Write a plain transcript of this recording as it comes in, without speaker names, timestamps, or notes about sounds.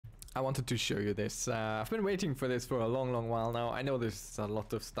I wanted to show you this. I've been waiting for this for a long while now. I know there's a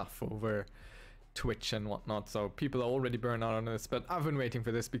lot of stuff over Twitch and whatnot, so people are already burned out on this, but I've been waiting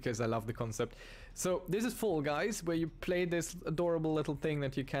for this because I love the concept. So this is Fall Guys, where you play this adorable little thing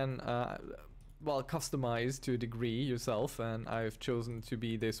that you can well, customize to a degree yourself, and I've chosen to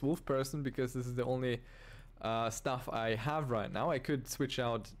be this wolf person because this is the only stuff I have right now. I could switch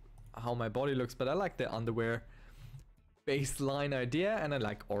out how my body looks, but I like the underwear baseline idea, and I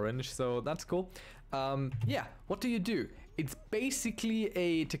like orange, so that's cool. Yeah, what do? It's basically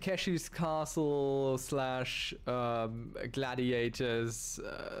a Takeshi's Castle slash Gladiators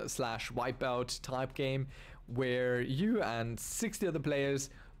slash Wipeout type game where you and 60 other players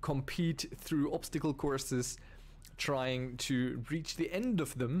compete through obstacle courses trying to reach the end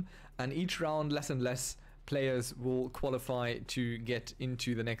of them, and each round less and less players will qualify to get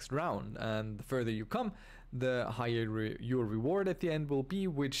into the next round, and the further you come, the higher your reward at the end will be,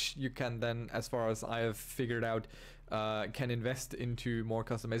 which you can then, as far as I have figured out, can invest into more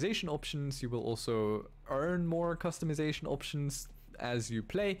customization options. You will also earn more customization options as you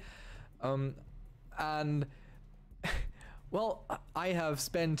play, and well, I have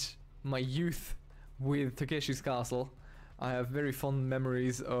spent my youth with Takeshi's Castle. I have very fond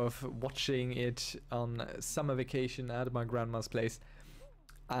memories of watching it on summer vacation at my grandma's place,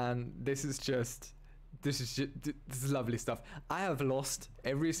 and this is lovely stuff. I have lost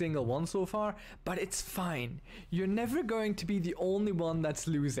every single one so far, but it's fine. You're never going to be the only one that's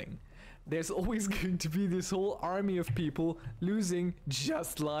losing. There's always going to be this whole army of people losing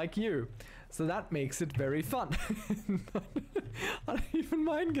just like you. So that makes it very fun. I don't even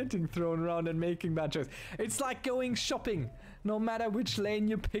mind getting thrown around and making bad choices. It's like going shopping. No matter which lane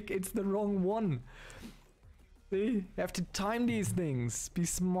you pick, it's the wrong one. See? You have to time these things. Be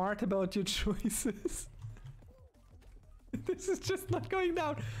smart about your choices. This is just not going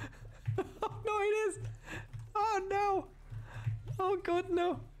down. Oh no, it is. Oh no. Oh god,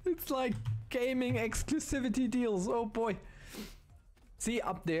 no. It's like gaming exclusivity deals. Oh boy. See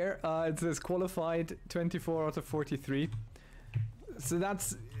up there, it says qualified 24 out of 43. So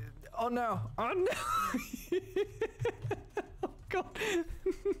that's... Oh no. Oh no. Oh god.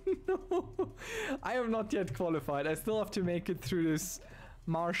 No. I am not yet qualified. I still have to make it through this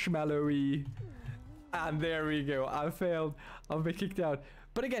marshmallowy... And there we go. I failed. I'll be kicked out.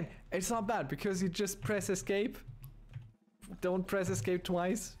 But again, it's not bad because you just press escape. Don't press escape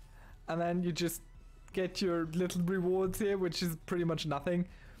twice. And then you just get your little rewards here, which is pretty much nothing.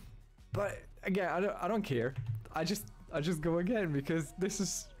 But again, I don't care. I just go again because this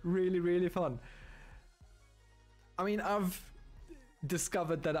is really fun. I mean, I've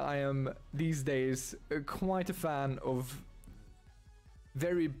discovered that I am these days quite a fan of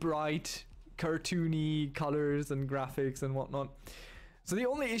very bright, cartoony colors and graphics and whatnot. So the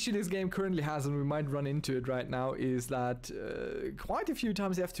only issue this game currently has, and we might run into it right now, is that quite a few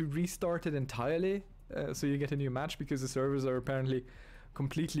times you have to restart it entirely, so you get a new match because the servers are apparently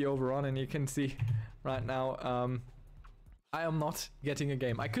completely overrun, and you can see right now I am not getting a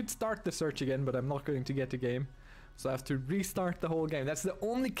game. I could start the search again, but I'm not going to get a game, so I have to restart the whole game. That's the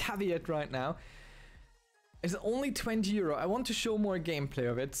only caveat right now. It's only 20 euro. I want to show more gameplay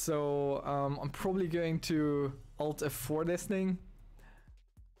of it, so I'm probably going to Alt F4 this thing.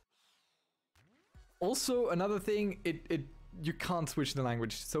 Also, another thing, you can't switch the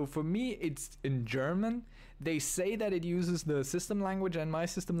language. So for me, it's in German. They say that it uses the system language, and my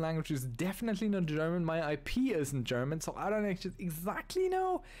system language is definitely not German. My IP isn't German, so I don't actually exactly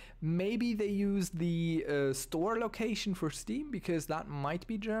know. Maybe they use the store location for Steam, because that might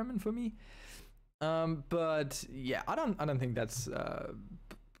be German for me. But yeah, I don't think that's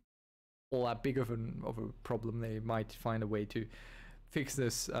all that big of a problem. They might find a way to fix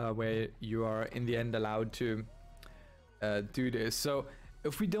this where you are in the end allowed to do this. So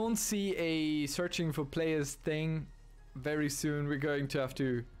if we don't see a searching for players thing very soon, we're going to have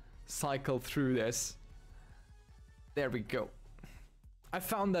to cycle through this. There we go. I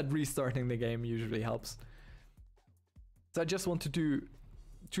found that restarting the game usually helps. So I just want to do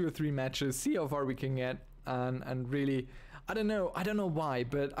 2 or 3 matches, see how far we can get, and really, I don't know why,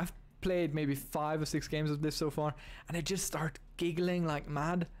 but I've played maybe 5 or 6 games of this so far, and I just start giggling like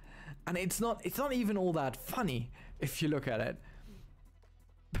mad, and it's not even all that funny if you look at it.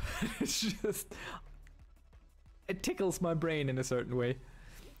 It's just, it tickles my brain in a certain way,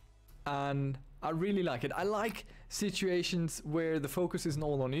 and I really like it. I like situations where the focus isn't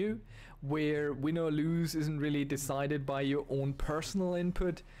all on you, where win or lose isn't really decided by your own personal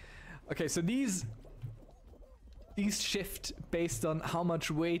input. Okay, so these shift based on how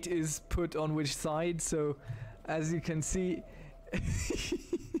much weight is put on which side. So as you can see,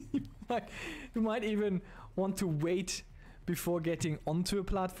 you Like, you might even want to wait before getting onto a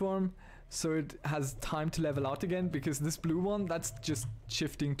platform so it has time to level out again, because this blue one, that's just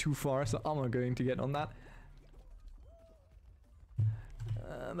shifting too far, so I'm not going to get on that.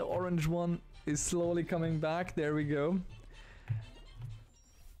 The orange one is slowly coming back. There we go.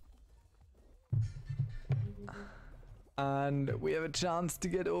 And we have a chance to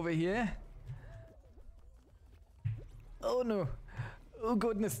get over here. Oh no. Oh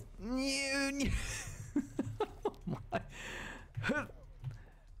goodness. Oh my.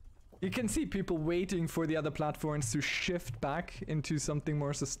 You can see people waiting for the other platforms to shift back into something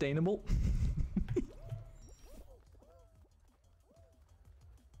more sustainable.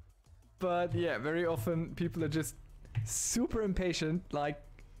 But yeah, very often people are just super impatient, like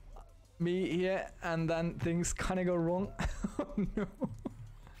me here, and then things kind of go wrong. Oh no.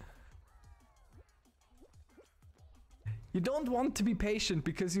 You don't want to be patient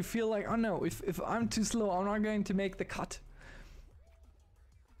because you feel like, oh no, if I'm too slow, I'm not going to make the cut.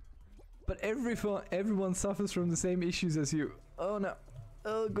 But everyone suffers from the same issues as you. Oh no.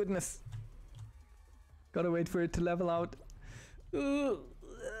 Oh goodness. Gotta wait for it to level out.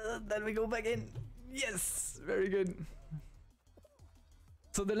 Then we go back in. Yes, very good.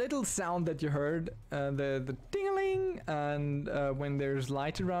 So the little sound that you heard, the ding-a-ling, and when there's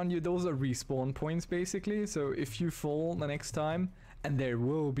light around you, those are respawn points basically. So if you fall the next time, and there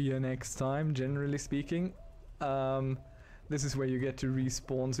will be a next time, generally speaking, this is where you get to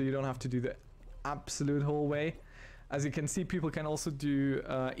respawn, so you don't have to do the absolute whole way. As you can see, people can also do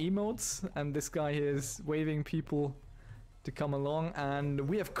emotes, and this guy here is waving people to come along, and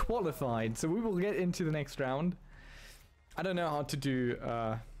we have qualified, so we will get into the next round. I don't know how to do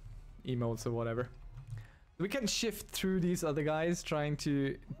emotes or whatever. We can shift through these other guys trying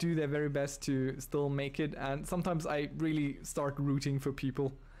to do their very best to still make it, and sometimes I really start rooting for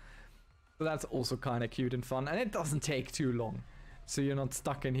people. So that's also kind of cute and fun, and it doesn't take too long. So you're not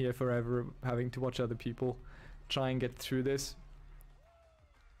stuck in here forever having to watch other people try and get through this.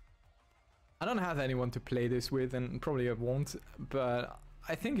 I don't have anyone to play this with, and probably I won't, but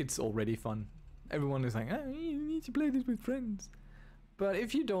I think it's already fun. Everyone is like, oh, you need to play this with friends. But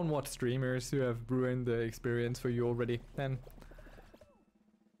if you don't watch streamers who have ruined the experience for you already, then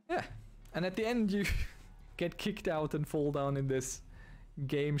yeah. And at the end you get kicked out and fall down in this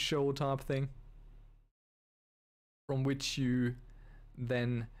game show type thing, from which you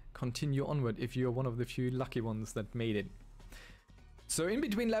then continue onward if you're one of the few lucky ones that made it. So in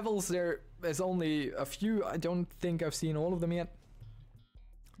between levels there's only a few. I don't think I've seen all of them yet.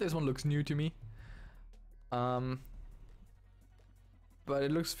 This one looks new to me. But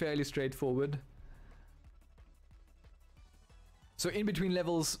it looks fairly straightforward. So in between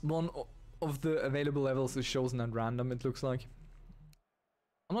levels, one of the available levels is chosen at random, it looks like.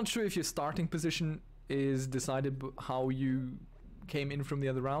 I'm not sure if your starting position is decided how you came in from the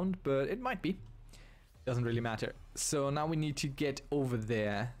other round, but it might be. Doesn't really matter. So now we need to get over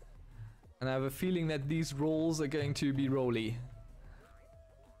there. And I have a feeling that these rolls are going to be rolly.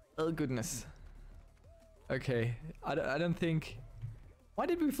 Oh goodness. Okay, I don't think... Why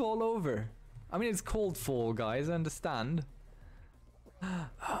did we fall over? I mean, it's called Fall Guys, I understand.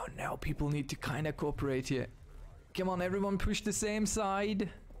 Oh, now people need to kind of cooperate here. Come on, everyone push the same side.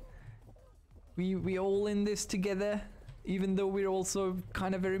 We all in this together, even though we're also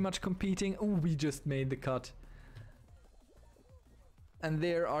kind of very much competing. Oh, we just made the cut. And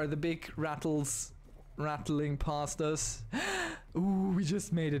there are the big rattles rattling past us. Ooh, we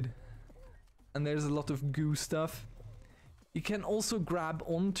just made it. And there's a lot of goo stuff. You can also grab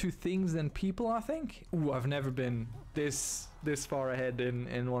onto things and people, I think. Ooh, I've never been this far ahead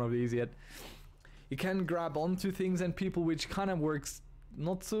in one of these yet. You can grab onto things and people, which kind of works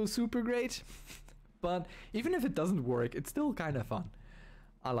not so super great. But even if it doesn't work, it's still kind of fun.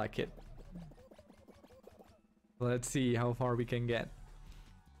 I like it. Let's see how far we can get.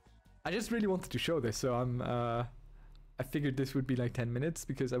 I just really wanted to show this, so I figured this would be like 10 minutes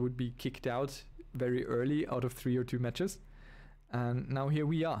because I would be kicked out very early out of 3 or 2 matches. And now here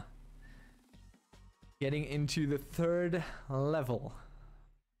we are. Getting into the 3rd level.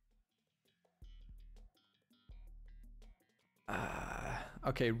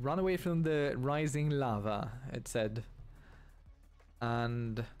 Okay, run away from the rising lava, it said.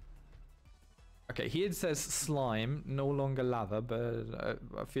 And... okay, here it says slime, no longer lava, but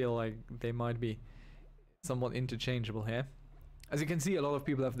I feel like they might be somewhat interchangeable here. As you can see, a lot of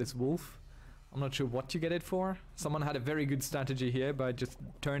people have this wolf. I'm not sure what you get it for. Someone had a very good strategy here by just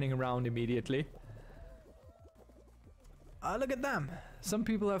turning around immediately. Ah, look at them! Some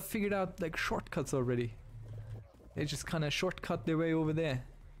people have figured out like shortcuts already. They just kind of shortcut their way over there.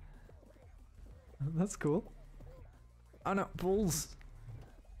 That's cool. Oh no, balls.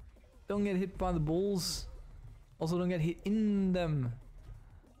 Don't get hit by the balls. Also don't get hit in them.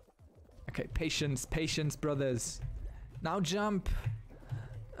 Okay, patience, patience, brothers. Now jump.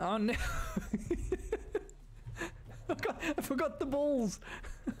 Oh no. Oh God, I forgot the balls.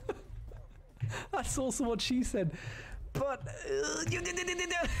 That's also what she said. But oh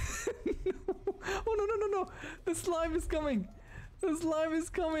no. The slime is coming. The slime is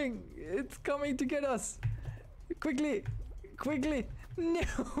coming. It's coming to get us. Quickly. Quickly. No.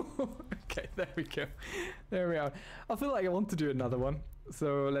 Okay, there we go. There we are. I feel like I want to do another one.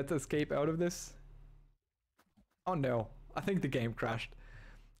 So let's escape out of this. Oh no. I think the game crashed.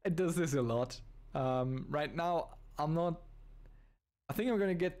 It does this a lot. Right now, I think I'm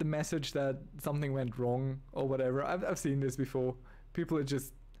gonna get the message that something went wrong or whatever. I've seen this before. People are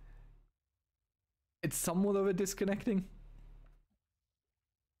just... It's somewhat of a disconnecting.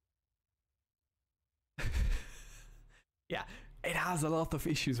 Yeah, it has a lot of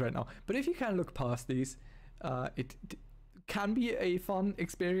issues right now. But if you can look past these, it can be a fun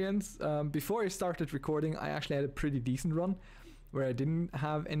experience. Before I started recording, I actually had a pretty decent run where I didn't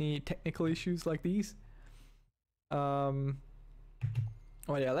have any technical issues like these. Oh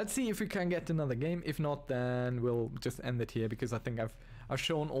yeah, let's see if we can get another game. If not, then we'll just end it here because I think I've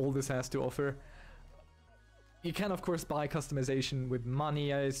shown all this has to offer. You can of course buy customization with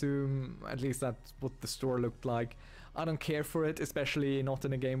money, I assume. At least that's what the store looked like. I don't care for it, especially not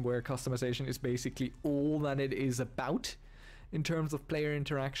in a game where customization is basically all that it is about in terms of player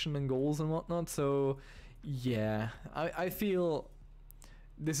interaction and goals and whatnot. So yeah, I feel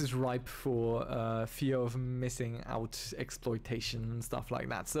this is ripe for fear of missing out exploitation and stuff like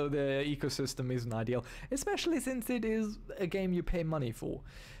that. So the ecosystem isn't ideal, especially since it is a game you pay money for.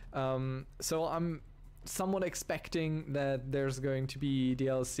 So I'm somewhat expecting that there's going to be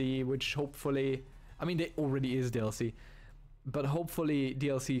DLC, which hopefully, I mean, there already is DLC, but hopefully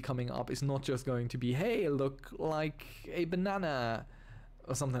DLC coming up is not just going to be, hey, look like a banana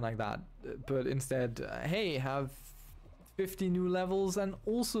or something like that, but instead, hey, have 50 new levels and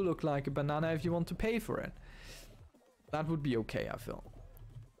also look like a banana if you want to pay for it. That would be okay, I feel.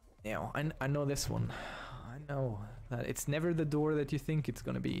 Yeah, I know this one. I know that it's never the door that you think it's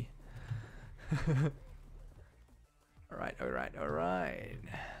gonna be. Alright.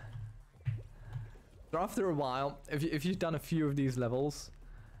 So after a while, if you've done a few of these levels,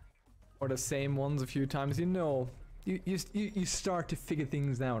 or the same ones a few times, you know, you start to figure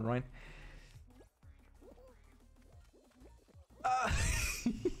things out, right?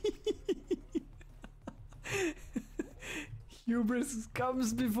 Hubris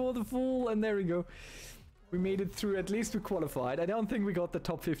comes before the fall, and there we go. We made it through, at least we qualified. I don't think we got the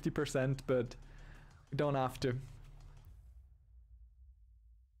top 50%, but we don't have to.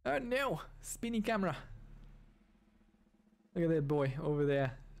 Oh no! Spinny camera! Look at that boy over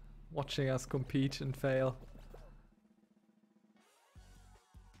there, watching us compete and fail.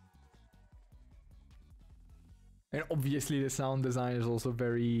 And obviously the sound design is also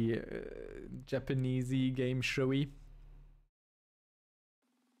very Japanesey, game showy.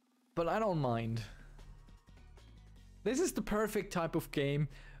 But I don't mind. This is the perfect type of game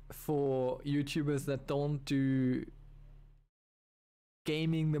for YouTubers that don't do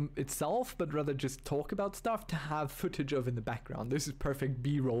gaming them itself, but rather just talk about stuff to have footage of in the background. This is perfect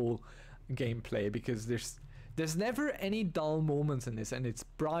B-roll gameplay because there's never any dull moments in this, and it's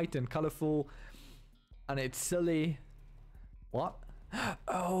bright and colorful and it's silly. What?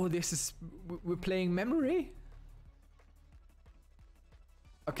 Oh, this is... we're playing memory?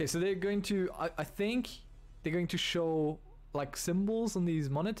 Okay, so they're going to... I think they're going to show like symbols on these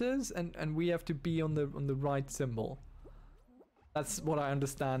monitors, and we have to be on the right symbol. That's what I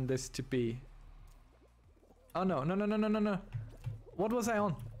understand this to be. Oh no. What was I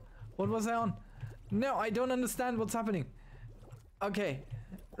on? What was I on? No, I don't understand what's happening. Okay.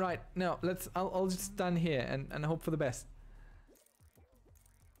 Right, now I'll just stand here and hope for the best.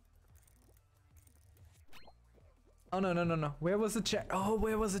 Oh no. Where was the cherry? Oh,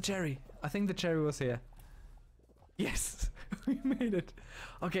 where was the cherry? I think the cherry was here. Yes, we made it.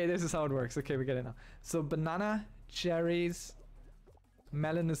 Okay, this is how it works. Okay, we get it now. So banana, cherries,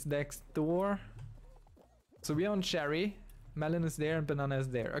 melon is next door. So we're on cherry, melon is there, and banana is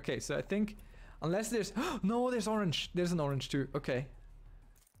there. Okay, so I think unless there's... no, there's orange. There's an orange too. Okay.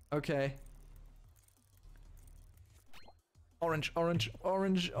 Okay. Orange.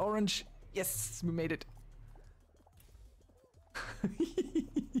 Yes, we made it.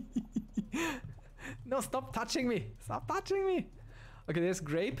 No, stop touching me. Stop touching me. Okay, there's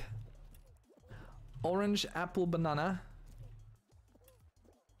grape. Orange, apple, banana.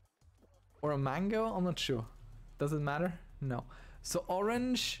 Or a mango? I'm not sure. Does it matter? No. So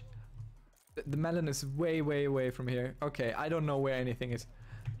orange. The melon is way, way away from here. Okay, I don't know where anything is.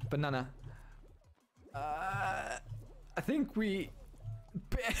 Banana. I think we...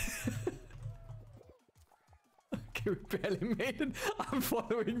 Okay, we barely made it. I'm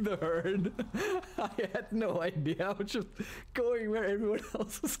following the herd. I had no idea. I was just going where everyone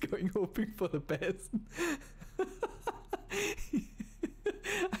else was going, hoping for the best.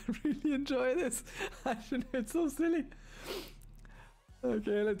 I really enjoy this. It's so silly.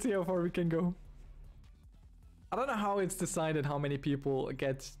 Okay, let's see how far we can go. I don't know how it's decided how many people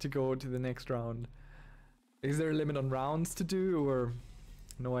get to go to the next round. Is there a limit on rounds to do, or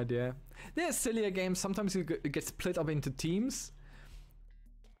no idea? There's sillier games. Sometimes you get split up into teams.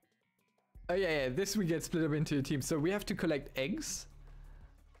 Oh yeah, this we get split up into a team. So we have to collect eggs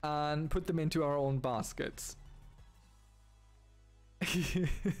and put them into our own baskets.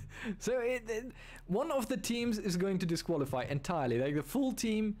 So one of the teams is going to disqualify entirely. Like the full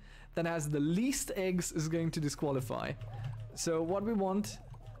team that has the least eggs is going to disqualify. So what we want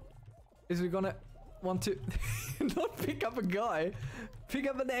is we're gonna want to not pick up a guy, pick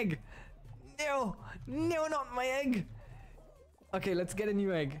up an egg. No, no, not my egg. Okay, let's get a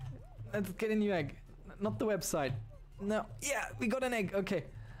new egg. Let's get a new egg. Not the website. No, yeah, we got an egg. Okay.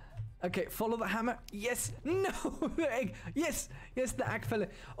 Okay, follow the hammer. Yes. No, the egg. Yes. Yes, the egg fella.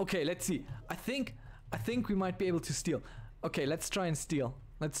 Okay, let's see. I think we might be able to steal. Okay, let's try and steal.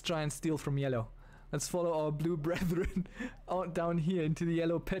 Let's try and steal from yellow. Let's follow our blue brethren out down here into the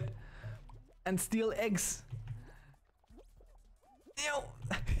yellow pit and steal eggs. No,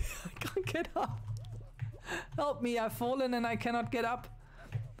 I can't get up. Help me, I've fallen and I cannot get up.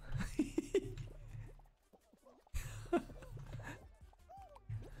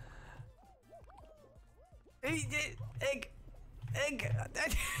 Egg! Egg!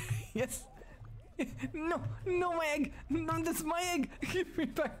 Yes! No! No, my egg! No, that's my egg! Give me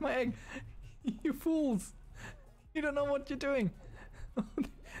back my egg! You fools! You don't know what you're doing!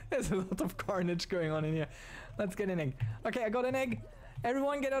 There's a lot of carnage going on in here. Let's get an egg. Okay, I got an egg!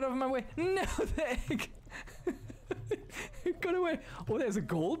 Everyone get out of my way! No, the egg! It got away! Oh, there's a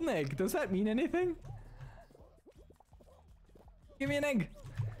golden egg! Does that mean anything? Give me an egg!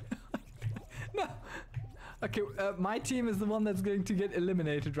 No! Okay, my team is the one that's going to get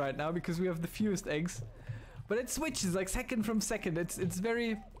eliminated right now because we have the fewest eggs. But it switches like second from second. It's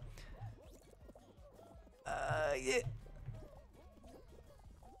very... yeah.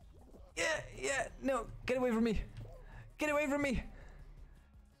 Yeah, no, get away from me. Get away from me.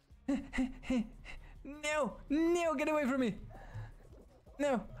 No, no, get away from me.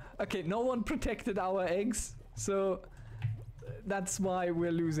 No. Okay, no one protected our eggs, so... That's why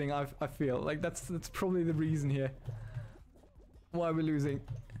we're losing, I feel. Like, that's probably the reason here. Why we're losing.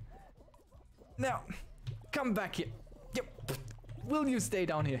 Now, come back here. Yep. Will you stay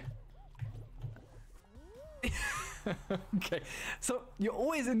down here? Okay. So, you're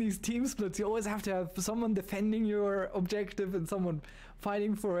always in these team splits. You always have to have someone defending your objective and someone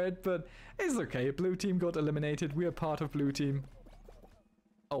fighting for it. But it's okay. Blue team got eliminated. We are part of blue team.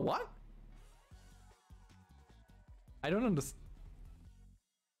 Oh, what? I don't understand.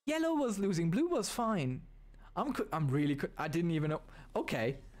 Yellow was losing, blue was fine. I'm really I didn't even know.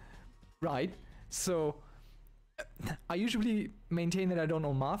 Okay, right. So I usually maintain that I don't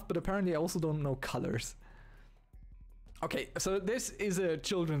know math, but apparently I also don't know colors. Okay, so this is a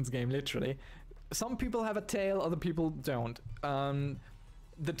children's game, literally. Some people have a tail, other people don't.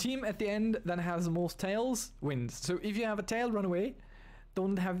 The team at the end that has the most tails wins. So if you have a tail, run away.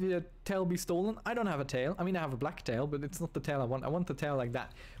 Don't have your tail be stolen. I don't have a tail. I mean, I have a black tail, but it's not the tail I want. I want the tail like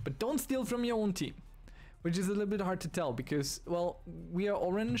that. But don't steal from your own team. Which is a little bit hard to tell because, well, we are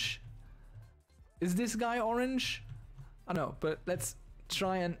orange. Is this guy orange? I don't know, but let's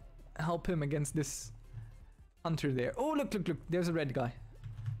try and help him against this hunter there. Oh, look, look, look. There's a red guy.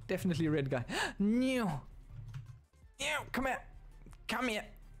 Definitely a red guy. No. No, come here. Come here.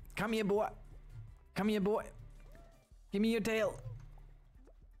 Come here, boy. Come here, boy. Give me your tail.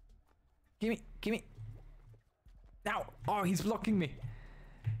 Gimme. Now! Oh, he's blocking me.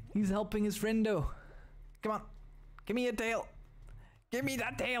 He's helping his friendo. Come on. Give me your tail. Give me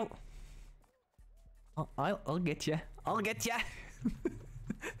that tail. Oh, I'll get ya. I'll get ya.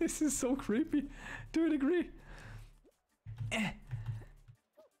 This is so creepy. To a degree.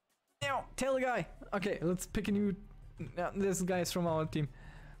 Now, tail guy. Okay, let's pick a new... this guy's from our team.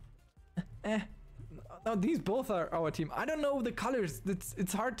 No, these both are our team. I don't know the colors.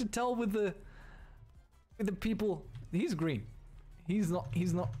 It's hard to tell with the people. He's green. He's not.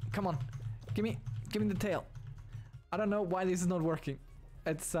 Come on, give me the tail. I don't know why this is not working.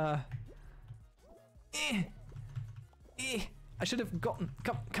 It's Eh. Eh. I should have gotten.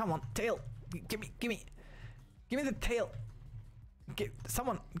 Come on, tail. Give me the tail.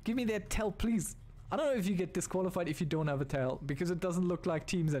 Someone, give me that tail, please. I don't know if you get disqualified if you don't have a tail, because it doesn't look like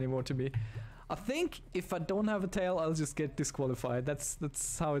teams anymore to me. I think if I don't have a tail, I'll just get disqualified. That's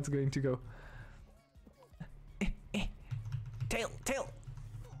how it's going to go. Tail.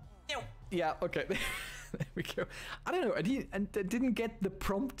 No. Yeah, okay. There we go. I don't know. I didn't get the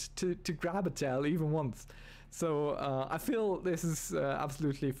prompt to grab a tail even once. So I feel this is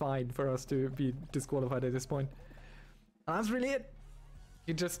absolutely fine for us to be disqualified at this point. And that's really it.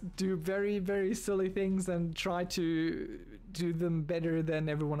 You just do very, very silly things and try to do them better than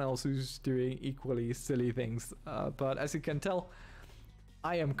everyone else who's doing equally silly things. But as you can tell,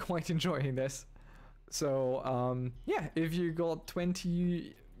 I am quite enjoying this. So yeah, if you got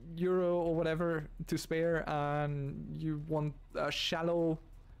 20 euro or whatever to spare and you want a shallow,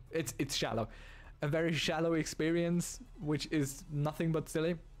 it's shallow, a very shallow experience, which is nothing but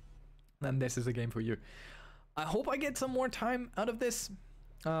silly, then this is a game for you. I hope I get some more time out of this,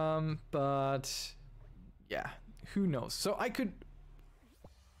 but yeah, who knows. So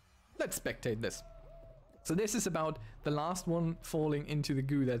let's spectate this. So this is about the last one falling into the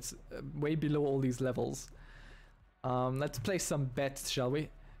goo that's way below all these levels. Let's place some bets, shall we?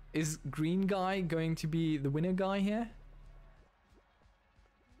 Is green guy going to be the winner guy here?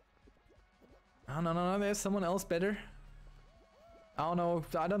 Oh, no, there's someone else better. Oh no,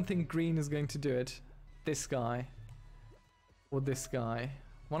 I don't think green is going to do it. This guy. Or this guy.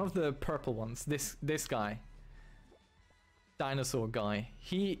 One of the purple ones. This guy. Dinosaur guy.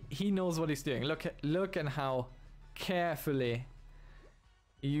 He knows what he's doing. Look at how carefully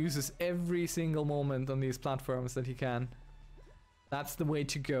he uses every single moment on these platforms that he can. That's the way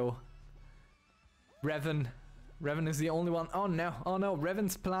to go. Revan is the only one. Oh no,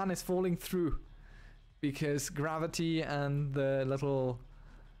 Revan's plan is falling through because gravity and the little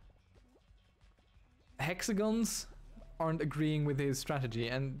hexagons aren't agreeing with his strategy,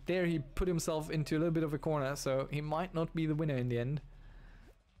 and there he put himself into a little bit of a corner, so he might not be the winner in the end.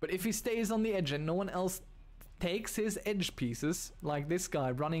 But if he stays on the edge and no one else takes his edge pieces, like this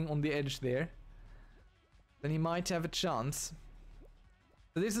guy running on the edge there, then he might have a chance.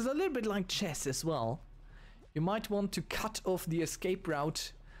 So this is a little bit like chess as well. You might want to cut off the escape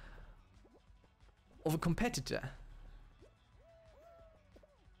route of a competitor.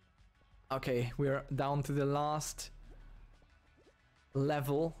 Okay, we're down to the last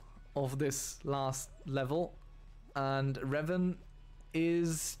level of this last level, and Revan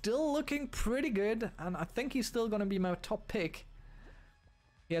is still looking pretty good, and I think he's still gonna be my top pick.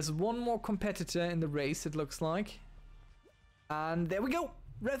 He has one more competitor in the race, it looks like, and there we go.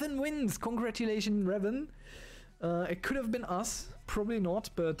 Revan wins. Congratulations, Revan. It could have been us, probably not,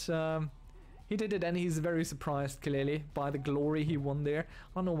 but he did it, and he's very surprised clearly by the glory he won there.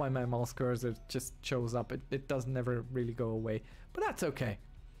 I don't know why my mouse cursor just shows up. It does never really go away, but that's okay.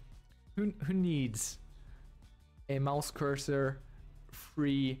 Who needs a mouse cursor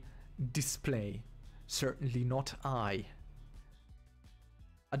free display? Certainly not I.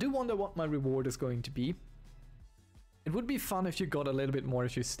 I do wonder what my reward is going to be. It would be fun if you got a little bit more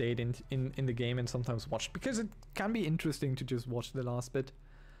if you stayed in the game and sometimes watched, because it can be interesting to just watch the last bit.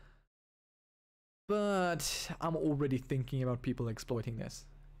 But I'm already thinking about people exploiting this.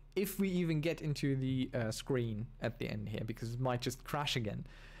 If we even get into the screen at the end here, because it might just crash again.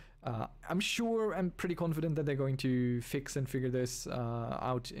 I'm pretty confident that they're going to fix and figure this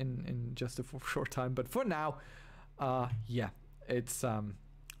out in just a short time. But for now, yeah, it's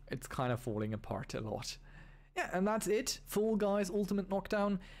kind of falling apart a lot. Yeah, and that's it. Full Guys Ultimate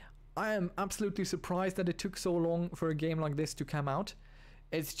Knockdown. I am absolutely surprised that it took so long for a game like this to come out.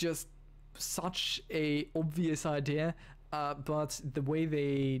 It's just such a obvious idea, but the way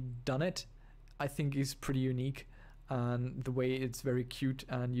they done it, I think, is pretty unique. And the way it's very cute,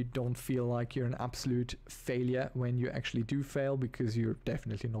 and you don't feel like you're an absolute failure when you actually do fail, because you're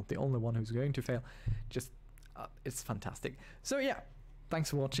definitely not the only one who's going to fail. Just, it's fantastic. So yeah,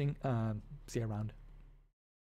 thanks for watching, and see you around.